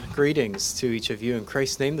Greetings to each of you in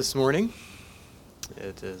Christ's name this morning.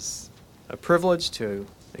 It is a privilege to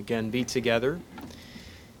again be together,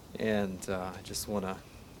 and I just want to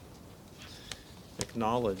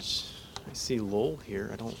acknowledge, I see Lowell here.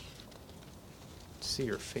 I don't see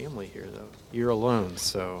your family here, though. You're alone,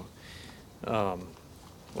 so well,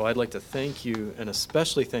 I'd like to thank you, and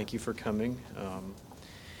especially thank you for coming.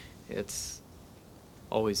 It's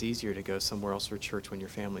always easier to go somewhere else for church when your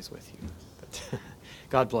family's with you. But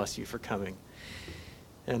God bless you for coming.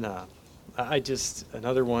 And I just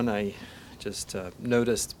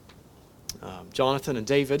noticed Jonathan and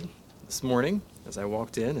David this morning as I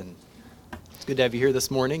walked in, and it's good to have you here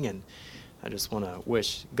this morning, and I just want to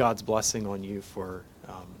wish God's blessing on you for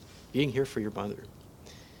being here for your mother.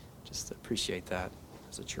 Just appreciate that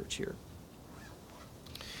as a church here.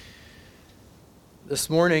 This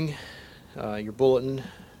morning, your bulletin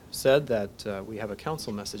said that we have a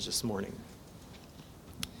council message this morning.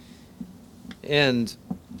 And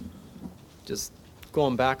just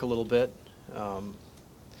going back a little bit, I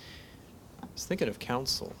was thinking of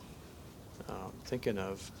counsel, thinking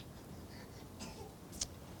of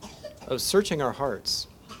searching our hearts.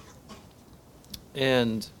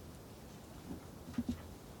 And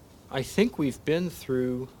I think we've been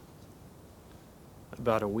through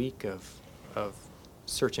about a week of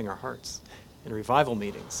searching our hearts in revival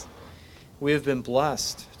meetings. We have been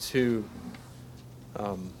blessed to,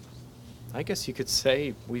 I guess you could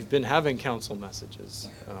say, we've been having council messages.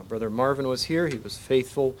 Brother Marvin was here. He was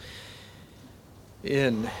faithful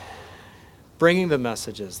in bringing the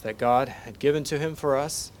messages that God had given to him for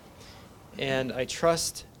us. And I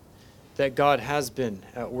trust that God has been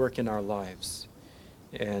at work in our lives.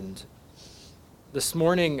 And this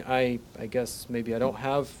morning, I guess maybe I don't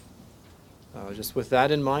have, just with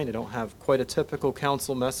that in mind, I don't have quite a typical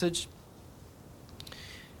council message.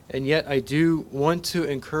 And yet I do want to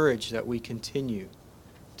encourage that we continue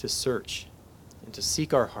to search and to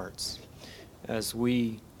seek our hearts as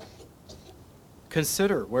we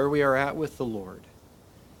consider where we are at with the Lord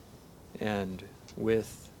and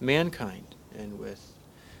with mankind and with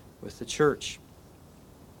the church.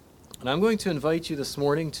 And I'm going to invite you this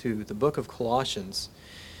morning to the book of Colossians,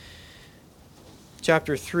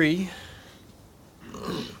 chapter 3.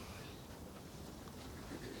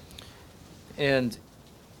 And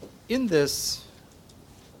in this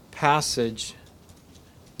passage,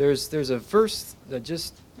 there's a verse that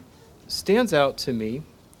just stands out to me.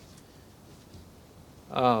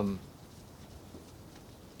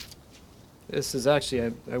 This is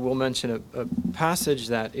actually, I will mention a passage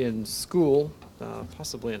that in school,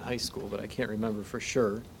 possibly in high school, but I can't remember for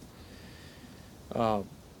sure,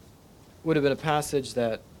 would have been a passage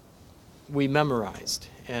that we memorized.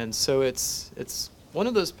 And so it's one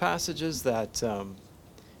of those passages that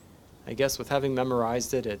I guess with having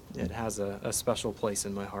memorized it, it has a special place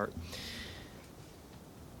in my heart.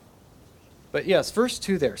 But yes, verse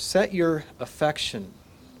 2 there, set your affection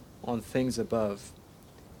on things above,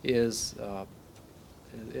 is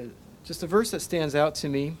just a verse that stands out to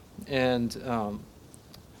me, and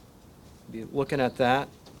be looking at that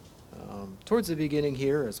towards the beginning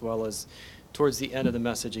here as well as towards the end of the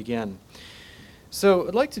message again. So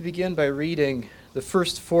I'd like to begin by reading the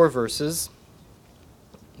first 4 verses.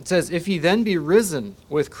 It says, if ye then be risen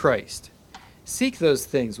with Christ, seek those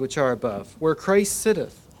things which are above, where Christ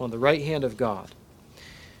sitteth on the right hand of God.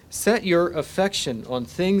 Set your affection on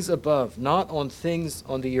things above, not on things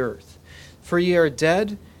on the earth. For ye are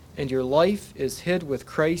dead, and your life is hid with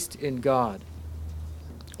Christ in God.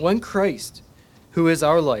 When Christ, who is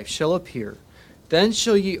our life, shall appear, then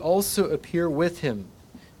shall ye also appear with him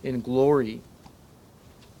in glory.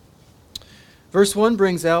 Verse 1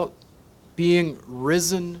 brings out being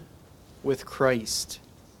risen with Christ.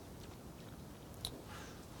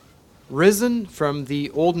 Risen from the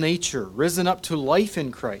old nature, risen up to life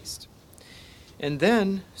in Christ. And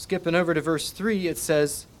then, skipping over to verse 3, it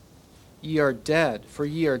says, ye are dead, for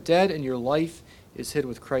ye are dead, and your life is hid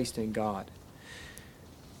with Christ in God.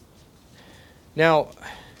 Now,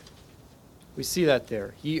 we see that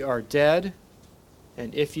there. Ye are dead,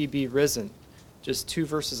 and if ye be risen. Just 2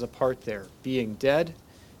 verses apart there. Being dead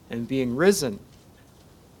and being risen.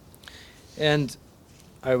 And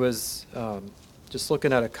I was just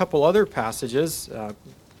looking at a couple other passages,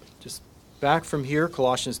 just back from here,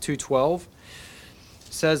 Colossians 2:12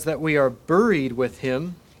 says that we are buried with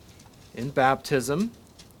him in baptism,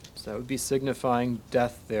 so that would be signifying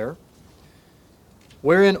death there,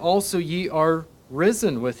 wherein also ye are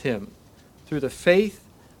risen with him through the faith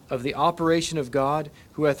of the operation of God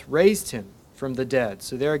who hath raised him from the dead.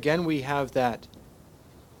 So there again we have that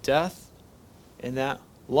death and that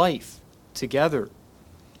life together.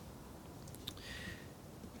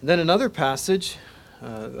 And then another passage,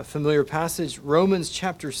 a familiar passage, Romans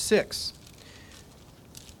chapter 6.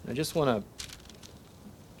 I just want to,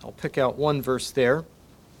 I'll pick out one verse there.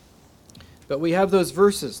 But we have those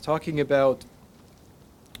verses talking about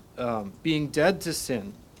being dead to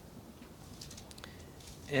sin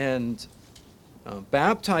and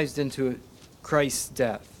baptized into Christ's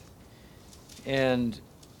death and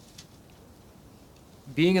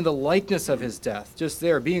being in the likeness of his death, just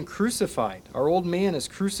there, being crucified. Our old man is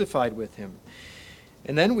crucified with him.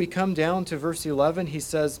 And then we come down to verse 11. He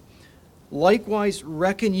says, "Likewise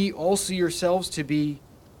reckon ye also yourselves to be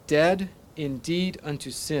dead indeed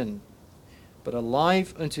unto sin, but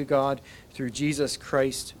alive unto God through Jesus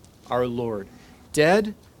Christ our Lord."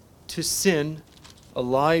 Dead to sin,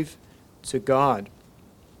 alive to God.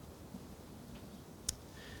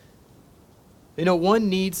 You know, one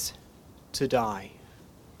needs to die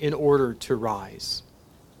in order to rise.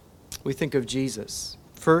 We think of Jesus.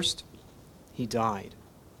 First, he died.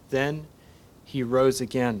 Then, he rose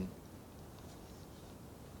again.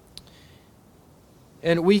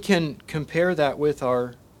 And we can compare that with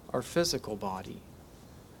our physical body.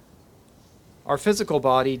 Our physical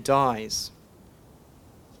body dies,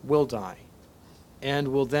 will die, and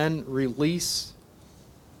will then release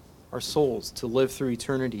our souls to live through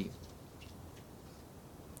eternity.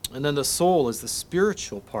 And then the soul is the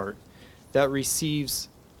spiritual part that receives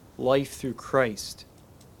life through Christ.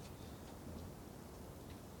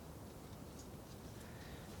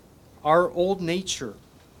 Our old nature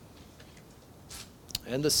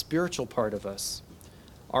and the spiritual part of us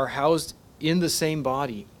are housed in the same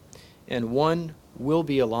body, and one will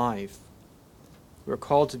be alive. We're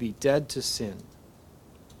called to be dead to sin,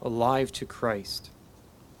 alive to Christ.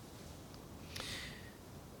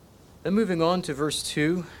 Then moving on to verse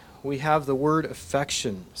 2, we have the word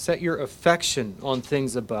affection. Set your affection on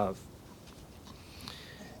things above.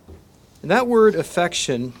 And that word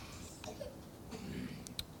affection,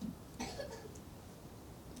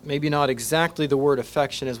 maybe not exactly the word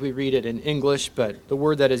affection as we read it in English, but the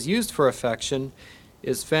word that is used for affection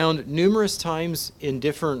is found numerous times in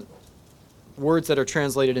different words that are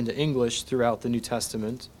translated into English throughout the New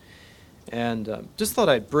Testament. And just thought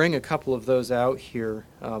I'd bring a couple of those out here.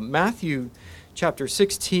 Matthew chapter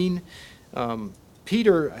 16,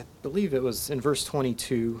 Peter, I believe it was in verse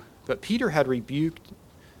 22, but Peter had rebuked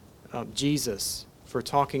Jesus for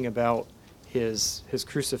talking about his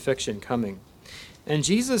crucifixion coming. And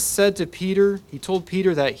Jesus said to Peter, he told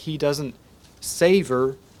Peter that he doesn't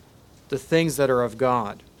savor the things that are of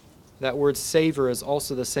God. That word savor is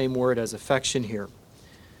also the same word as affection here,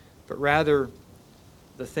 but rather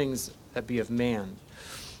the things that be of man.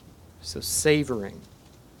 So savoring.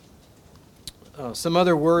 Some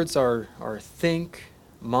other words are think,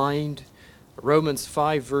 mind. Romans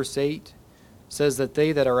 5 verse 8 says that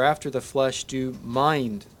they that are after the flesh do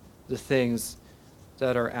mind the things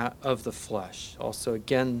that are of the flesh. Also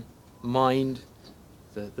again, mind,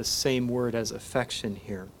 the same word as affection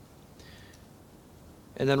here.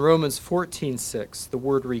 And then Romans 14:6, the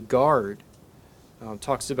word regard,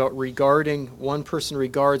 talks about regarding, one person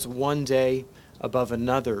regards one day above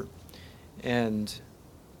another, and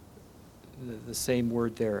the same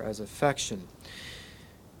word there as affection.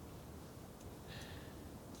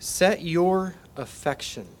 Set your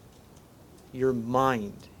affection, your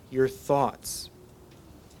mind, your thoughts,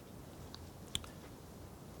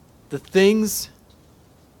 the things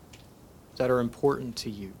that are important to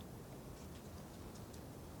you.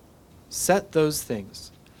 Set those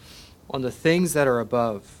things on the things that are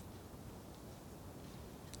above.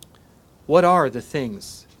 What are the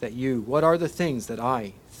things what are the things that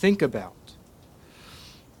I think about?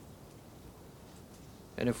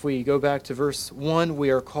 And if we go back to verse 1, we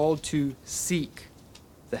are called to seek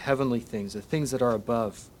the heavenly things, the things that are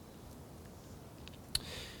above. I'm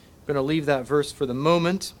going to leave that verse for the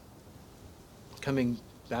moment, coming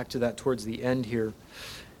back to that towards the end here.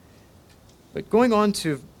 But going on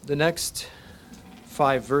to the next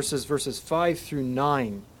 5 verses, verses 5 through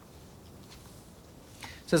 9, it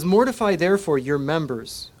says, "Mortify therefore your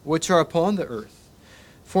members which are upon the earth,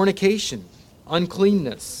 fornication,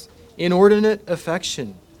 uncleanness, inordinate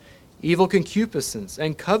affection, evil concupiscence,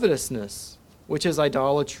 and covetousness, which is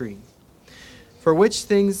idolatry. For which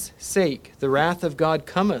things' sake the wrath of God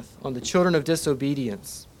cometh on the children of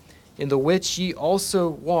disobedience, in the which ye also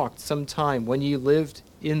walked some time when ye lived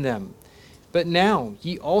in them. But now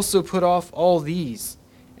ye also put off all these,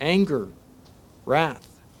 anger, wrath,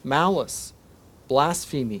 malice,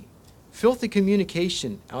 blasphemy, filthy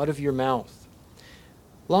communication out of your mouth.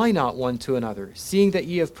 Lie not one to another, seeing that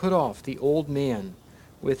ye have put off the old man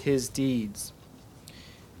with his deeds."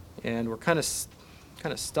 And we're kind of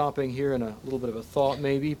kind of stopping here in a little bit of a thought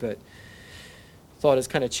maybe, but thought is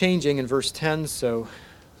kind of changing in verse 10, so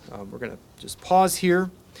we're going to just pause here.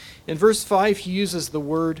 In verse 5, he uses the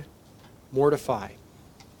word mortify.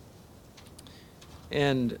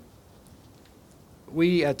 And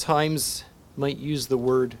we at times might use the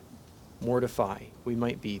word mortify. We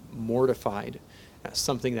might be mortified at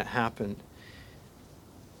something that happened.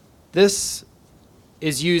 This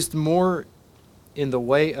is used more in the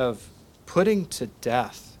way of putting to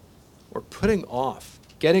death or putting off,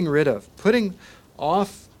 getting rid of, putting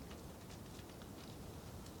off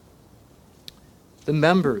the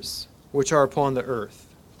members which are upon the earth,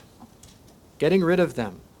 getting rid of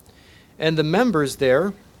them. And the members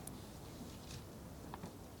there,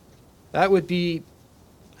 that would be,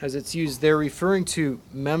 as it's used there, referring to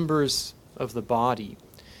members of the body.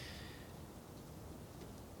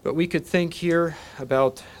 But we could think here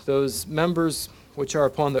about those members which are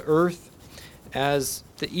upon the earth as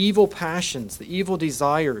the evil passions, the evil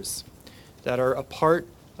desires that are a part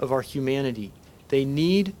of our humanity. They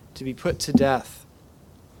need to be put to death.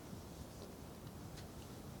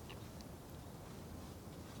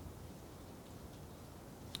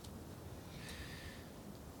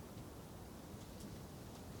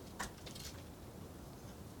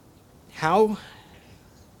 How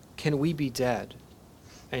can we be dead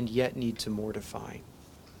and yet need to mortify?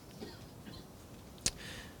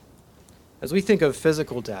 As we think of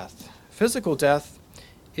physical death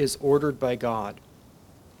is ordered by God.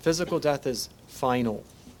 Physical death is final.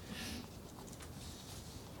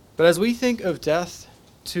 But as we think of death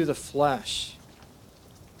to the flesh,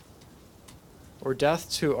 or death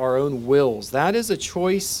to our own wills, that is a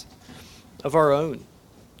choice of our own,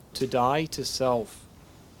 to die to self.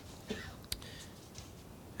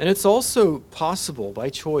 And it's also possible by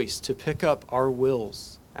choice to pick up our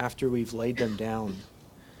wills after we've laid them down.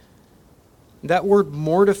 That word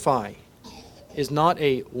mortify is not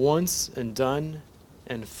a once and done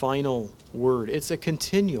and final word. It's a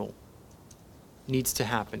continual needs to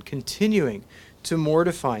happen. Continuing to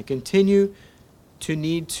mortify. Continue to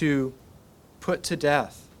need to put to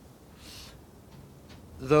death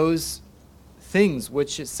those things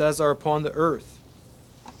which it says are upon the earth.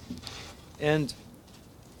 And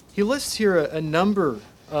he lists here a number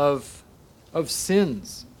of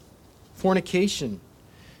sins: fornication,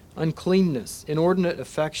 uncleanness, inordinate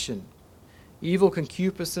affection, evil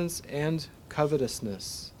concupiscence, and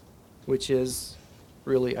covetousness, which is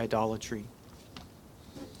really idolatry.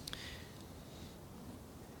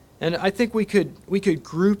 And I think we could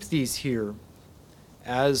group these here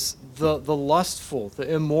as the lustful,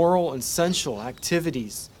 the immoral and sensual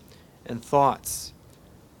activities and thoughts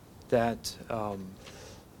that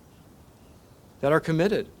are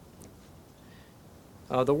committed.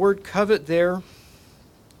 The word covet there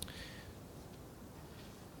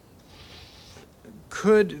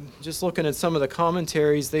could, just looking at some of the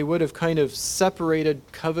commentaries, they would have kind of separated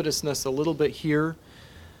covetousness a little bit here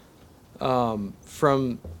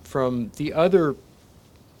from the other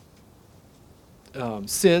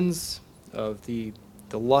sins of the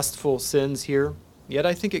lustful sins here. Yet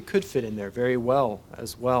I think it could fit in there very well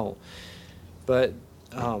as well. But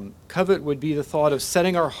covet would be the thought of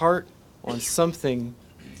setting our heart on something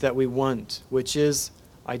that we want, which is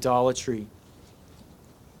idolatry.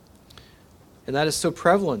 And that is so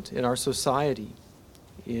prevalent in our society,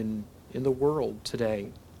 in the world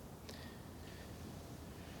today.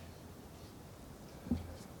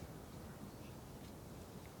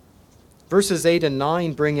 Verses 8 and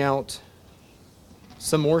 9 bring out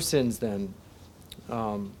some more sins then.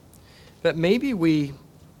 That maybe we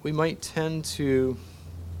might tend to,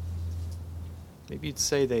 maybe you'd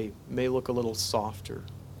say they may look a little softer.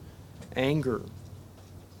 Anger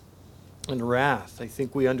and wrath. I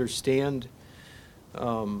think we understand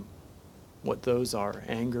what those are,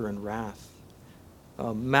 anger and wrath.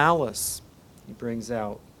 Malice, he brings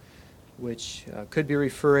out, which would be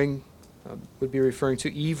referring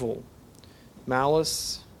to evil.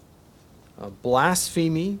 Malice,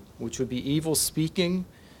 blasphemy, which would be evil speaking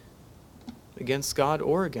against God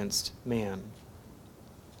or against man.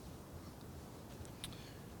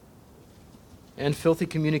 And filthy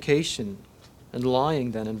communication and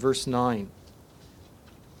lying then in verse 9.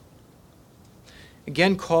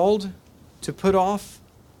 Again called to put off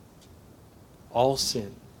all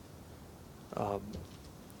sin.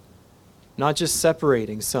 Not just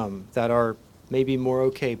separating some that are maybe more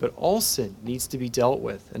okay, but all sin needs to be dealt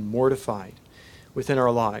with and mortified within our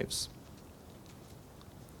lives.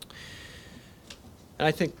 And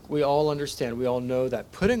I think we all understand, we all know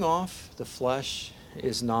that putting off the flesh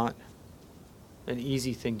is not an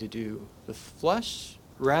easy thing to do. The flesh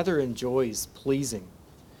rather enjoys pleasing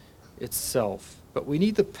itself. But we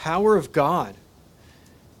need the power of God.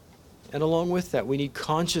 And along with that, we need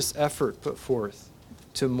conscious effort put forth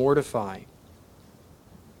to mortify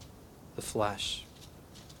the flesh.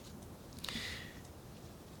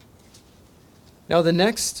 Now, the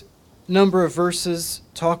next number of verses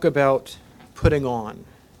talk about putting on.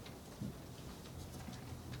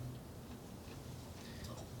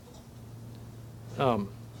 I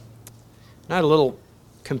had a little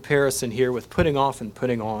comparison here with putting off and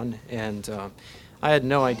putting on, and I had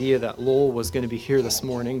no idea that Lowell was going to be here this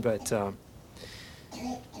morning, but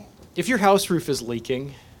if your house roof is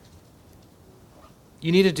leaking,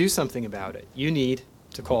 you need to do something about it. You need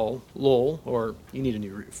to call Lowell, or you need a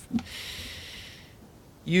new roof.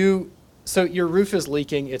 So your roof is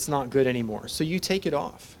leaking, it's not good anymore, so you take it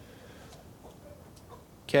off.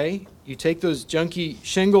 Okay? You take those junky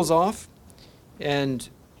shingles off, and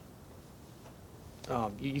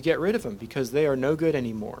you get rid of them because they are no good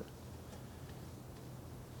anymore.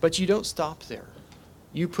 But you don't stop there.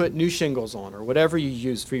 You put new shingles on, or whatever you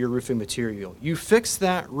use for your roofing material. You fix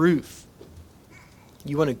that roof.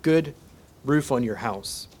 You want a good roof on your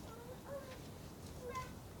house.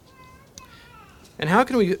 And how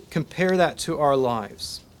can we compare that to our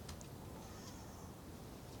lives?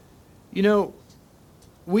 You know,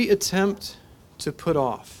 we attempt to put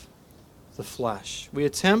off the flesh. We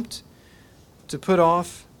attempt to put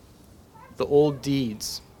off the old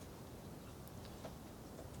deeds.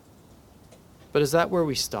 But is that where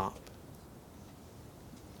we stop?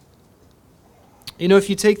 You know, if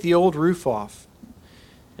you take the old roof off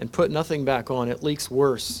and put nothing back on, it leaks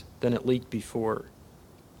worse than it leaked before.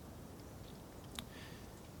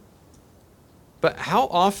 But how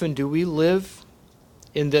often do we live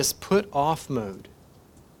in this put off mode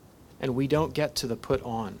and we don't get to the put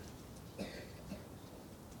on?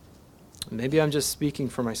 Maybe I'm just speaking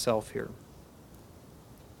for myself here.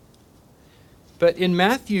 But in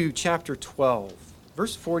Matthew chapter 12,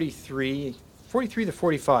 verse 43 to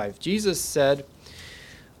 45, Jesus said,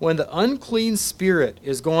 "When the unclean spirit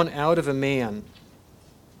is gone out of a man,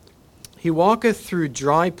 he walketh through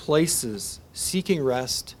dry places, seeking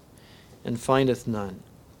rest, and findeth none.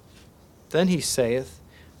 Then he saith,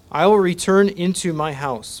 I will return into my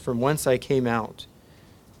house from whence I came out.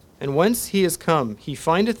 And whence he is come, he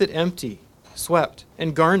findeth it empty, swept,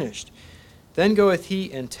 and garnished. Then goeth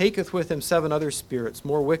he and taketh with him 7 other spirits,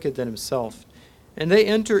 more wicked than himself. And they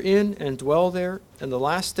enter in and dwell there, and the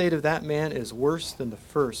last state of that man is worse than the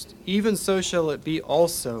first. Even so shall it be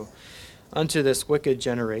also unto this wicked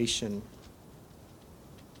generation."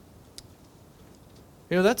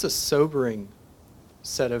 You know, that's a sobering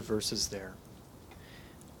set of verses there.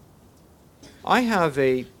 I have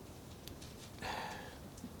a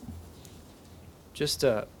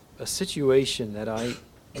situation that I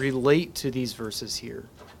relate to these verses here.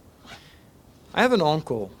 I have an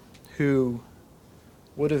uncle who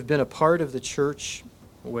would have been a part of the church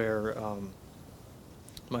where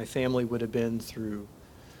my family would have been through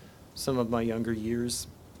some of my younger years.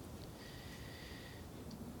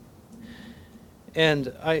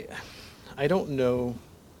 And I don't know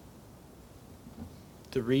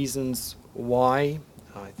the reasons why.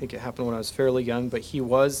 I think it happened when I was fairly young, but he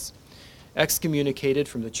was excommunicated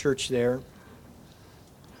from the church there.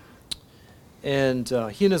 And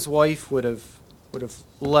he and his wife would have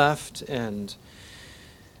left and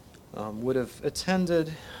would have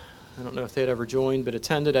attended, I don't know if they had ever joined, but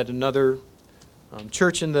attended at another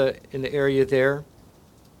church in the area there.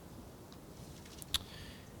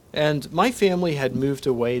 And my family had moved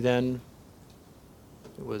away then.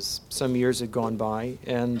 It was some years had gone by,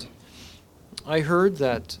 and I heard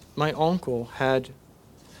that my uncle had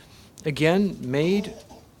again made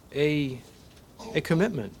a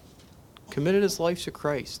commitment, committed his life to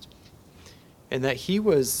Christ, and that he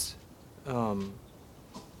was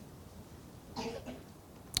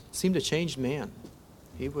seemed a changed man.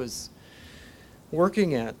 He was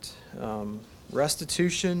working at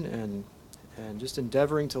restitution and just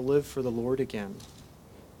endeavoring to live for the Lord again.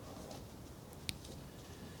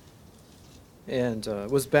 And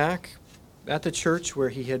was back at the church where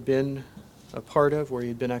he had been a part of, where he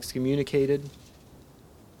had been excommunicated.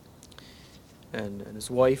 And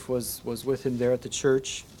his wife was with him there at the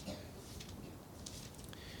church.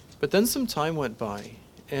 But then some time went by,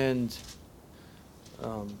 and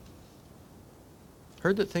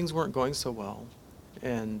heard that things weren't going so well.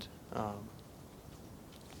 And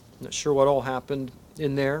not sure what all happened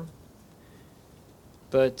in there,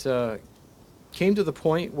 but came to the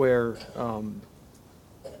point where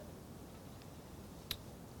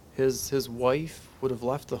his wife would have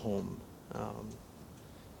left the home.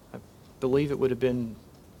 I believe it would have been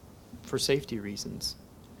for safety reasons.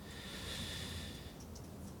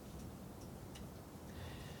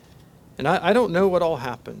 And I don't know what all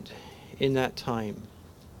happened in that time,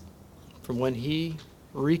 from when he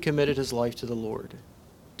recommitted his life to the Lord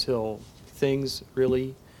till things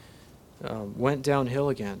really went downhill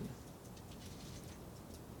again.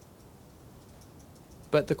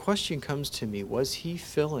 But the question comes to me, was he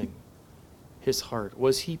filling his heart?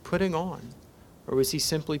 Was he putting on, or was he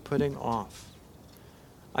simply putting off?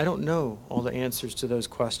 I don't know all the answers to those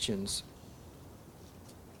questions.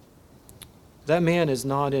 That man is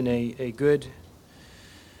not in a good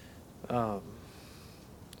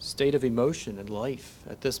state of emotion in life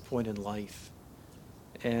at this point in life.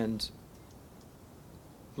 And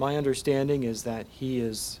my understanding is that he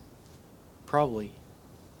is probably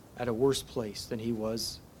at a worse place than he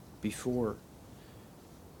was before.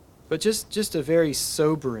 But just a very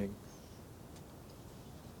sobering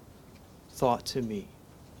thought to me,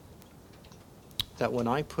 that when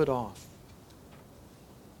I put off,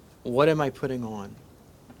 what am I putting on?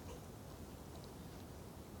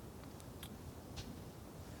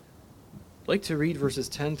 I'd like to read verses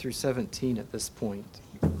 10 through 17 at this point.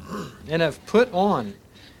 And have put on,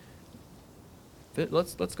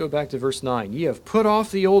 let's go back to verse 9. Ye have put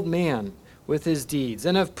off the old man with his deeds,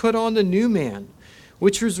 and have put on the new man,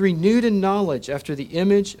 which was renewed in knowledge after the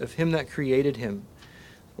image of him that created him,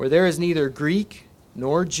 where there is neither Greek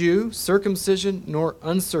nor Jew, circumcision nor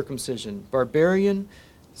uncircumcision, barbarian,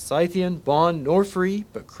 Scythian, bond nor free,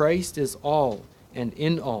 but Christ is all and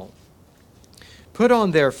in all. Put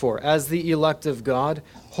on, therefore, as the elect of God,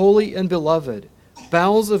 holy and beloved,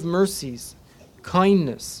 bowels of mercies,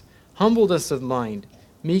 kindness, humbleness of mind,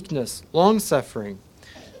 meekness, longsuffering,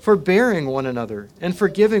 forbearing one another, and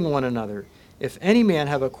forgiving one another. If any man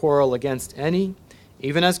have a quarrel against any,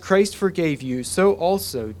 even as Christ forgave you, so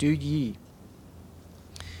also do ye.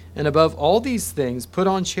 And above all these things put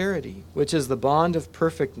on charity, which is the bond of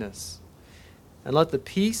perfectness. And let the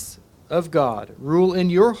peace of God rule in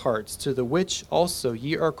your hearts, to the which also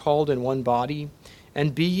ye are called in one body,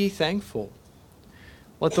 and be ye thankful.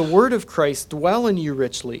 Let the word of Christ dwell in you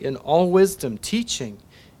richly, in all wisdom, teaching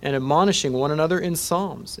and admonishing one another in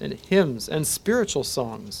psalms and hymns and spiritual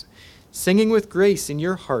songs, singing with grace in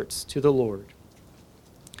your hearts to the Lord.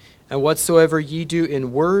 And whatsoever ye do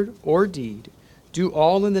in word or deed, do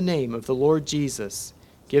all in the name of the Lord Jesus,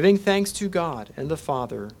 giving thanks to God and the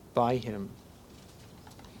Father by him.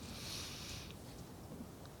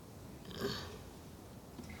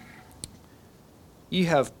 Ye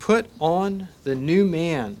have put on the new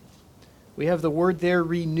man. We have the word there,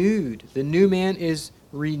 renewed. The new man is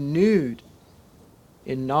renewed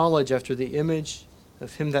in knowledge after the image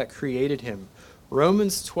of him that created him.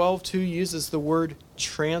 Romans 12:2 uses the word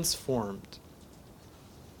transformed,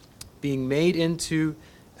 being made into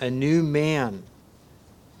a new man.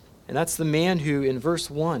 And that's the man who, in verse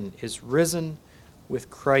 1, is risen with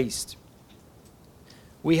Christ.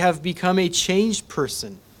 We have become a changed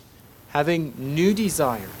person, having new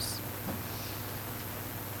desires.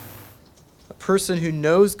 A person who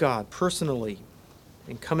knows God personally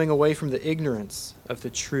and coming away from the ignorance of the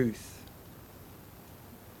truth.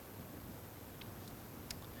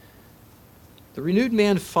 The renewed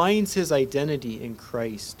man finds his identity in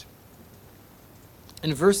Christ.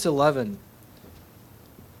 In verse 11,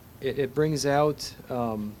 it brings out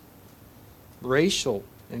racial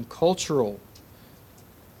and cultural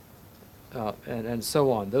and so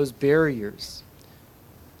on, those barriers.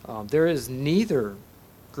 There is neither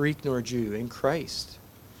Greek nor Jew in Christ.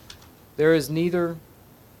 There is neither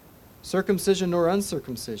circumcision nor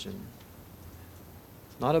uncircumcision,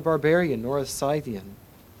 not a barbarian nor a Scythian,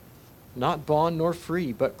 not bond nor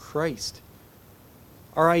free, but Christ.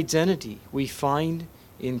 Our identity we find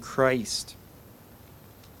in Christ.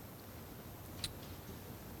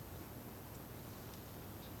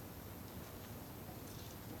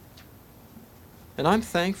 And I'm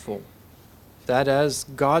thankful that as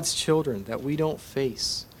God's children, that we don't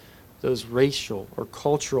face those racial or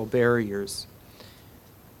cultural barriers.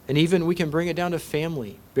 And even we can bring it down to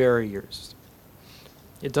family barriers.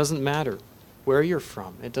 It doesn't matter where you're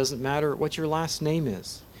from. It doesn't matter what your last name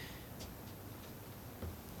is.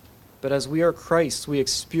 But as we are Christ, we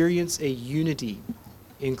experience a unity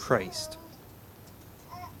in Christ.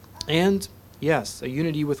 And, yes, a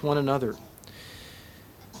unity with one another.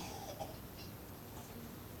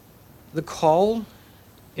 The call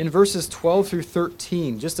in verses 12 through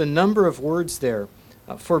 13, just a number of words there.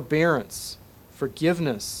 Forbearance,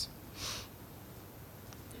 forgiveness,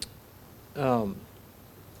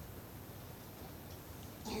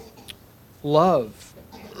 love,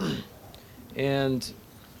 and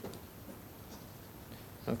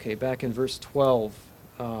Okay, back in verse 12.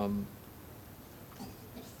 I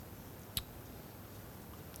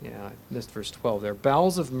missed verse 12 there.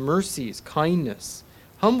 Bowels of mercies, kindness,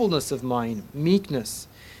 humbleness of mind, meekness,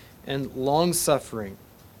 and long-suffering,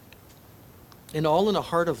 and all in a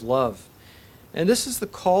heart of love. And this is the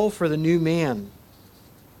call for the new man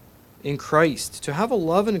in Christ, to have a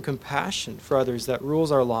love and a compassion for others that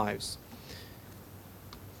rules our lives.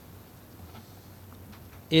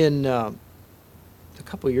 In a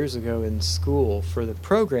couple years ago in school for the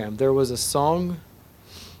program, there was a song.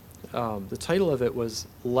 The title of it was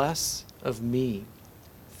Less of Me.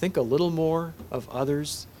 Think a little more of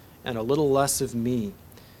others and a little less of me.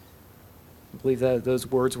 I believe that those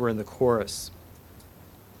words were in the chorus.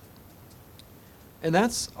 And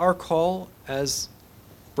that's our call as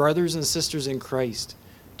brothers and sisters in Christ,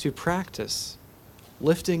 to practice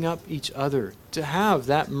lifting up each other, to have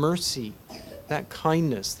that mercy, that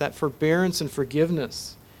kindness, that forbearance and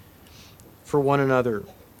forgiveness for one another.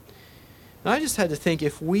 And I just had to think,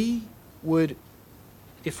 if we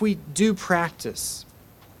do practice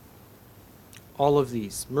all of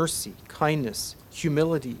these, mercy, kindness,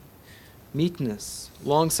 humility, meekness,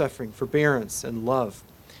 long-suffering, forbearance, and love,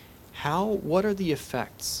 what are the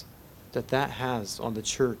effects that has on the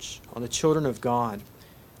church, on the children of God,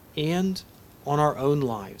 and on our own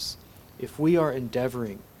lives, if we are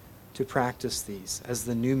endeavoring to practice these as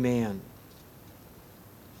the new man?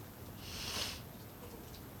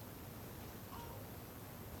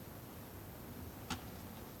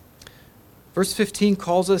 Verse 15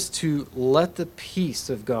 calls us to let the peace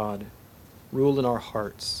of God rule in our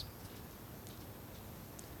hearts.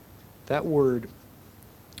 That word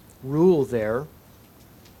rule there,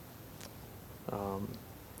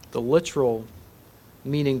 the literal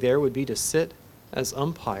meaning there would be to sit as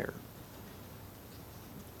umpire.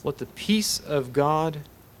 Let the peace of God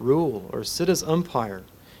rule, or sit as umpire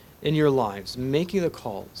in your lives, making the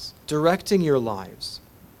calls, directing your lives.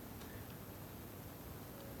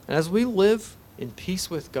 And as we live in peace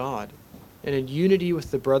with God and in unity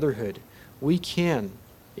with the brotherhood, we can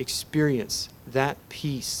experience that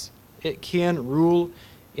peace. It can rule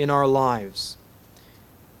in our lives.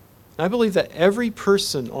 I believe that every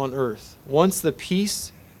person on earth wants the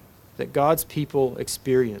peace that God's people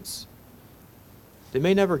experience. They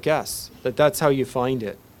may never guess that that's how you find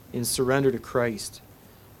it, in surrender to Christ.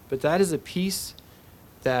 But that is a peace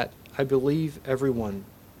that I believe everyone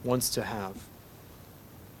wants to have.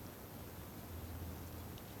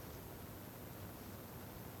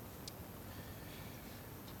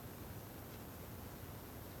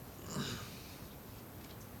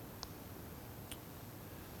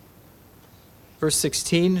 Verse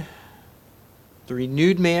 16, the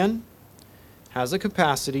renewed man has a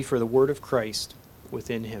capacity for the word of Christ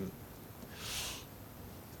within him.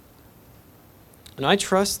 And I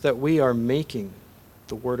trust that we are making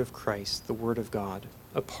the word of Christ, the word of God,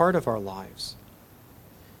 a part of our lives.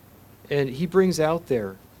 And he brings out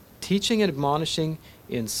there teaching and admonishing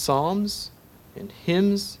in psalms and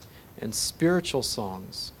hymns and spiritual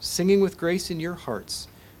songs, singing with grace in your hearts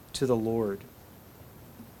to the Lord.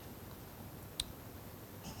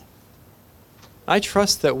 I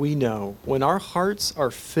trust that we know when our hearts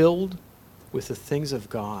are filled with the things of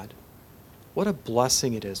God, what a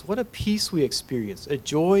blessing it is, what a peace we experience, a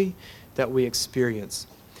joy that we experience.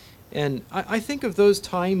 And I think of those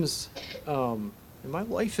times, and my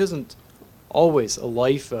life isn't always a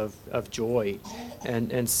life of joy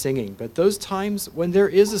and singing, but those times when there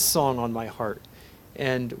is a song on my heart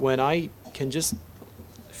and when I can just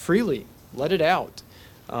freely let it out,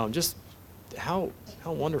 just how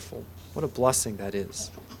wonderful. What a blessing that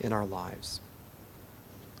is in our lives.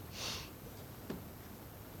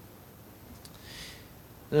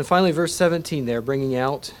 And then finally, verse 17 there, bringing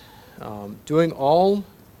out, doing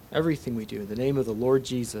everything we do in the name of the Lord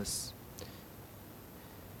Jesus.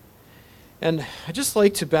 And I'd just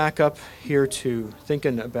like to back up here to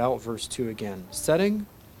thinking about verse 2 again. Setting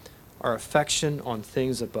our affection on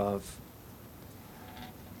things above.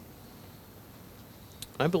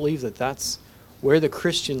 I believe that that's where the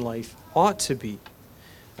Christian life ought to be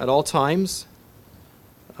at all times.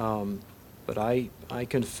 But I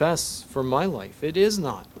confess for my life, it is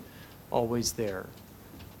not always there.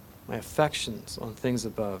 My affections on things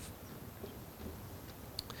above.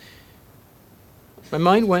 My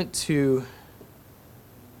mind went to,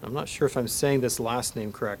 I'm not sure if I'm saying this last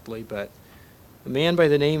name correctly, but a man by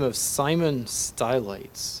the name of Simon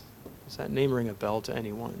Stylites. Does that name ring a bell to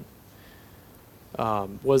anyone?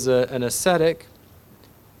 Was an ascetic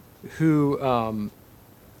who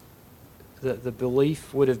the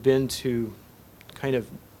belief would have been to kind of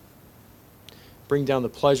bring down the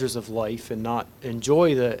pleasures of life and not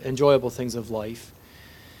enjoy the enjoyable things of life,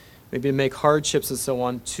 maybe to make hardships and so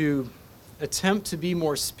on, to attempt to be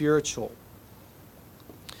more spiritual.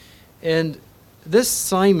 And this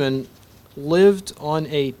Simon lived on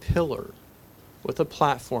a pillar with a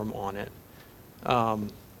platform on it.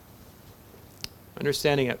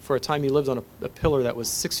 Understanding it, for a time he lived on a pillar that was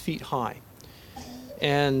 6 feet high,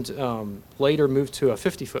 and later moved to a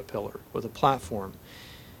 50-foot pillar with a platform.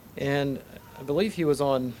 And I believe he was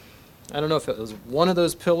on, I don't know if it was one of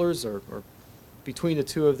those pillars or between the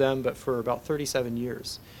two of them, but for about 37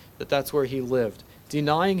 years, that's where he lived,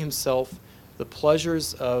 denying himself the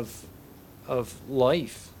pleasures of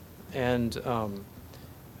life, and I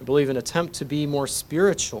believe an attempt to be more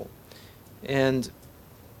spiritual, and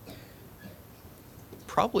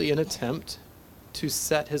probably an attempt to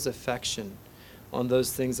set his affection on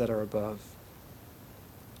those things that are above.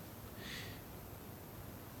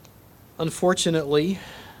 Unfortunately,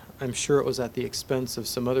 I'm sure it was at the expense of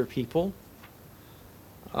some other people.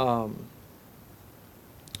 And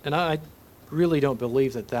I really don't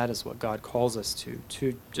believe that is what God calls us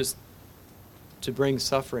to bring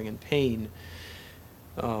suffering and pain,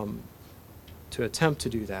 to attempt to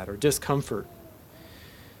do that, or discomfort.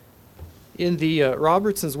 In the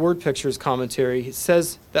Robertson's Word Pictures commentary, it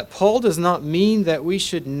says that Paul does not mean that we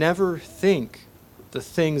should never think the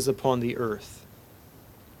things upon the earth,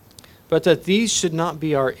 but that these should not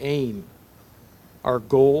be our aim, our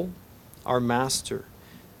goal, our master.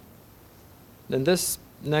 And this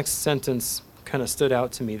next sentence kind of stood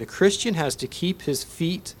out to me. The Christian has to keep his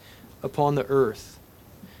feet upon the earth,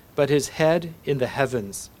 but his head in the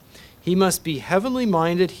heavens. He must be heavenly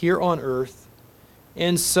minded here on earth,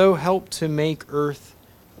 and so help to make earth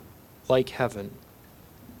like heaven.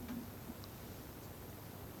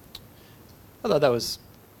 I thought that was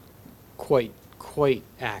quite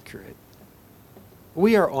accurate.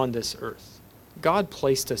 We are on this earth. God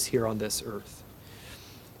placed us here on this earth.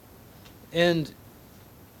 And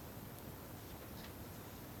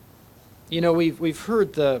we've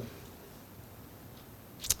heard at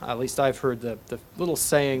least I've heard the little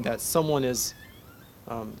saying that someone is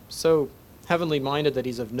so heavenly minded that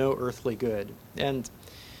he's of no earthly good. And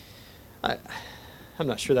I'm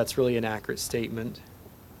not sure that's really an accurate statement,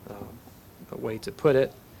 a way to put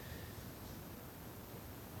it.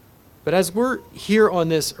 But as we're here on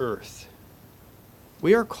this earth,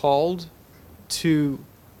 we are called to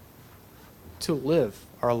live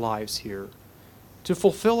our lives here, to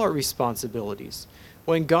fulfill our responsibilities.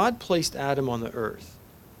 When God placed Adam on the earth,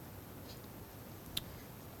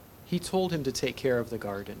 he told him to take care of the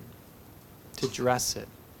garden, to dress it.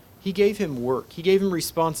 He gave him work. He gave him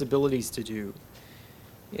responsibilities to do.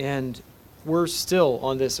 And we're still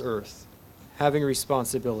on this earth having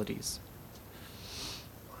responsibilities.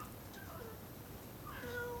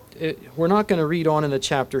 We're not going to read on in the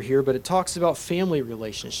chapter here, but it talks about family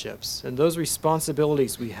relationships and those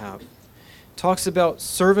responsibilities we have. It talks about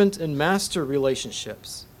servant and master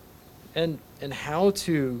relationships and how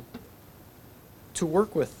to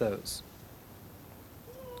work with those.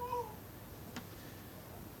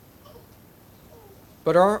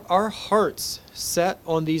 But are our hearts set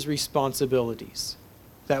on these responsibilities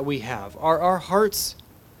that we have? Are our hearts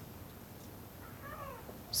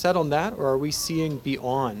set on that, or are we seeing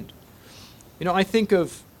beyond? I think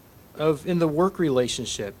of in the work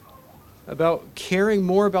relationship, about caring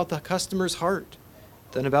more about the customer's heart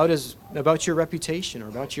than about your reputation or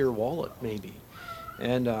about your wallet, maybe.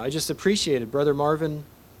 And I just appreciated Brother Marvin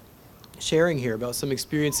sharing here about some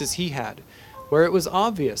experiences he had, where it was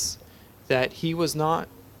obvious that he was not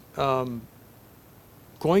going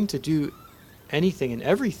to do anything and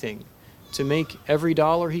everything to make every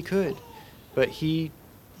dollar he could. But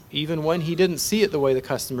even when he didn't see it the way the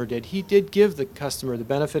customer did, he did give the customer the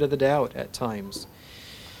benefit of the doubt at times.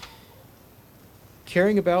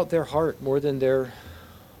 Caring about their heart more than their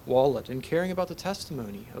wallet, and caring about the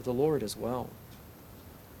testimony of the Lord as well.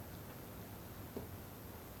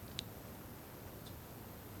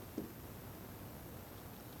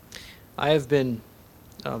 I have been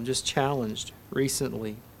just challenged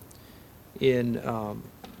recently in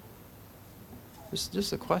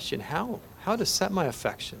just a question, how to set my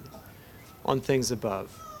affection on things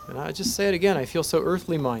above. And I just say it again, I feel so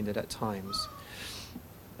earthly minded at times.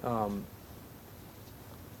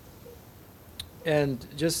 And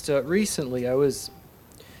just recently I was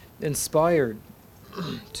inspired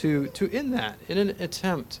to in an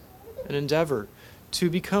attempt, an endeavor, to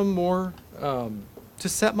become more, to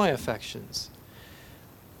set my affections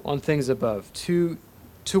on things above, to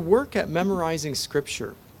work at memorizing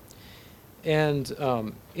Scripture.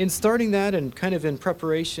 And in starting that and kind of in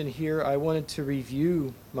preparation here, I wanted to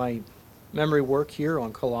review my memory work here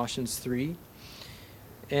on Colossians 3.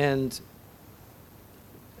 And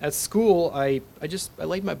at school, I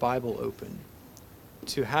laid my Bible open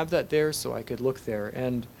to have that there so I could look there.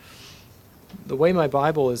 And the way my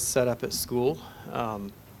Bible is set up at school,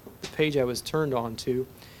 the page I was turned on to,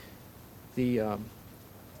 the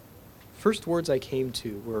first words I came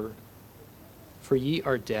to were, "For ye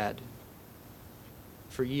are dead.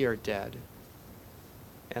 For ye are dead."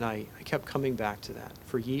 And I kept coming back to that.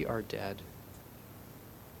 For ye are dead.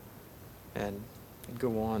 And I'd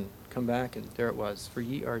go on, come back, and there it was. For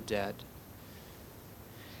ye are dead.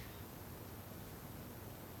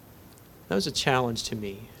 That was a challenge to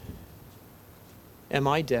me. Am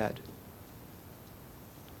I dead?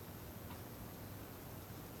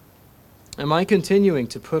 Am I continuing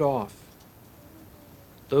to put off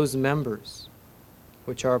those members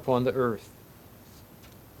which are upon the earth?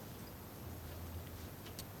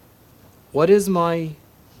 What is my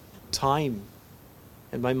time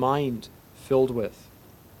and my mind filled with?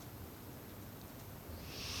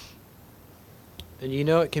 And you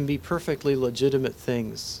know, it can be perfectly legitimate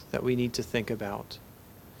things that we need to think about.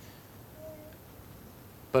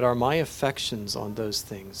 But are my affections on those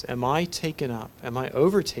things? Am I taken up? Am I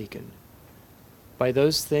overtaken by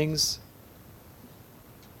those things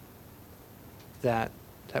that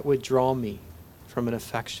would draw me from an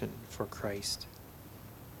affection for Christ?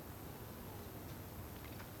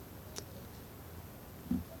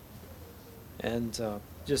 And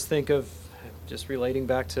just think of, just relating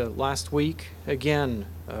back to last week, again,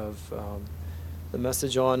 of the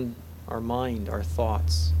message on our mind, our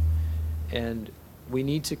thoughts. And we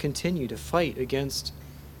need to continue to fight against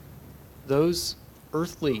those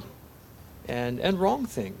earthly and wrong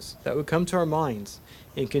things that would come to our minds,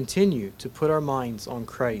 and continue to put our minds on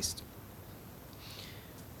Christ.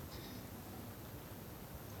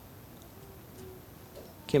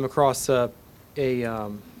 Came across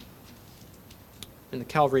in the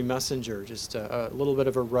Calvary Messenger, just a little bit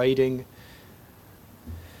of a writing.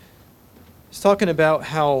 It's talking about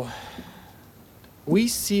how we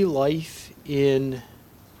see life in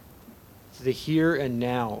the here and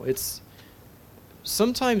now.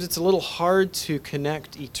 Sometimes it's a little hard to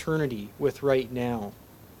connect eternity with right now.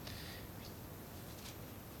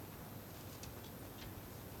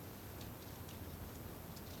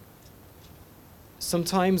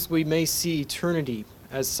 Sometimes we may see eternity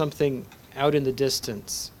as something out in the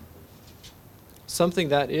distance, something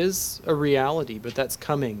that is a reality, but that's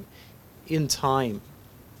coming in time.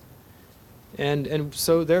 And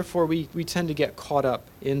so therefore we tend to get caught up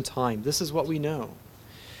in time. This is what we know.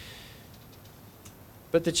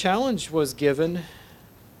 But the challenge was given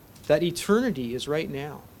that eternity is right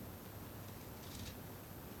now.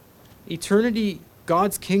 Eternity,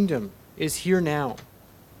 God's kingdom, is here now.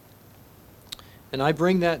 And I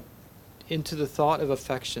bring that into the thought of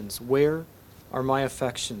affections. Where are my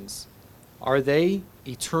affections? Are they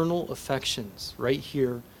eternal affections right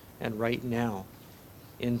here and right now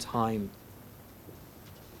in time?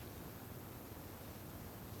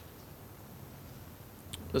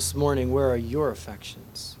 This morning, where are your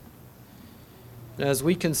affections? And as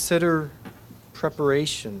we consider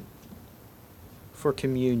preparation for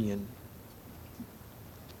communion,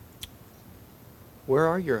 where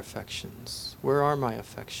are your affections? Where are my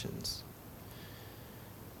affections?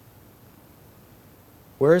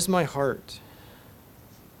 Where is my heart?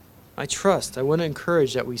 I want to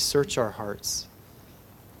encourage that we search our hearts.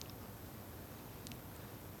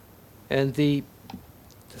 And the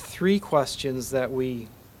three questions that we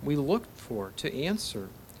look for to answer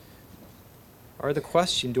are the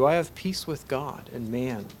question, do I have peace with God and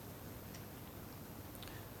man?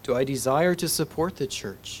 Do I desire to support the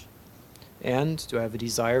church? And do I have a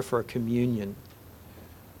desire for a communion?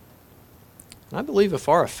 And I believe if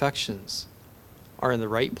our affections are in the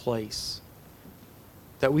right place,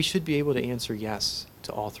 that we should be able to answer yes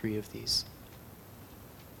to all three of these.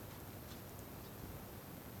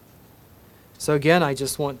 So again, I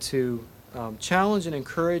just want to challenge and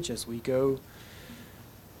encourage as we go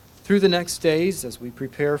through the next days, as we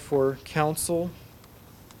prepare for council.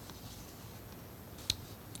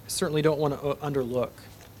 I certainly don't want to overlook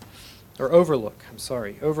a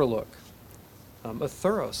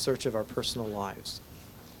thorough search of our personal lives.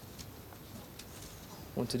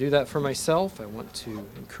 I want to do that for myself. I want to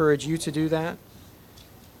encourage you to do that.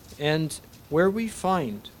 And where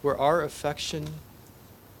our affection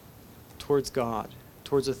towards God,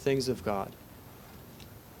 towards the things of God,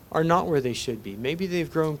 are not where they should be. Maybe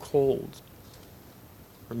they've grown cold,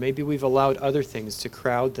 or maybe we've allowed other things to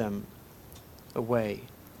crowd them away.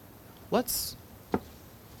 let's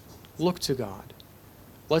look to God.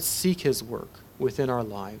 Let's seek his work within our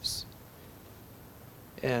lives.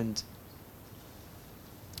 And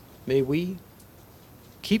may we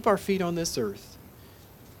keep our feet on this earth,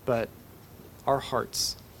 but our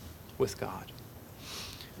hearts with God.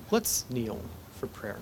 Let's kneel for prayer.